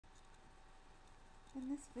In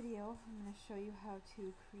this video, I'm going to show you how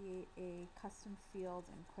to create a custom field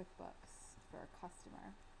in QuickBooks for a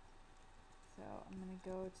customer. So I'm going to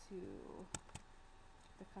go to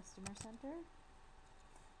the Customer Center,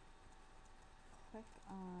 click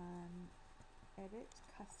on Edit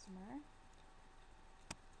Customer,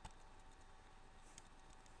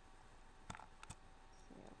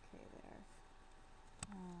 say OK there.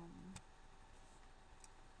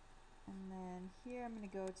 And then here I'm going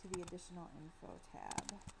to go to the Additional Info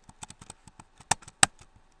tab.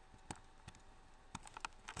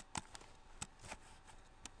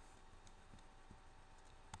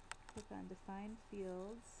 Click on Define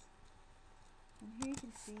Fields, and here you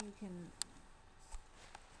can see you can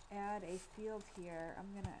add a field here.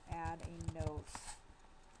 I'm going to add a note,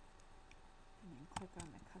 and then click on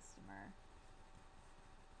the Customer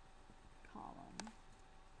column.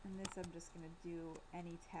 And this I'm just going to do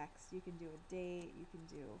any text. You can do a date, you can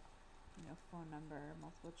do phone number,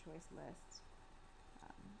 multiple choice list,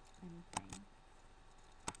 anything.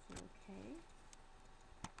 Say OK.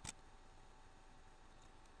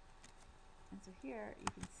 And so here you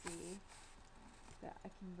can see that I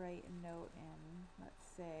can write a note in, let's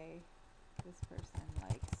say this person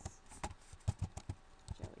likes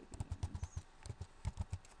jelly beans.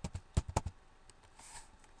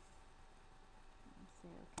 And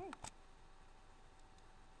say OK.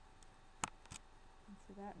 And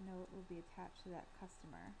so that note will be attached to that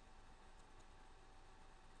customer.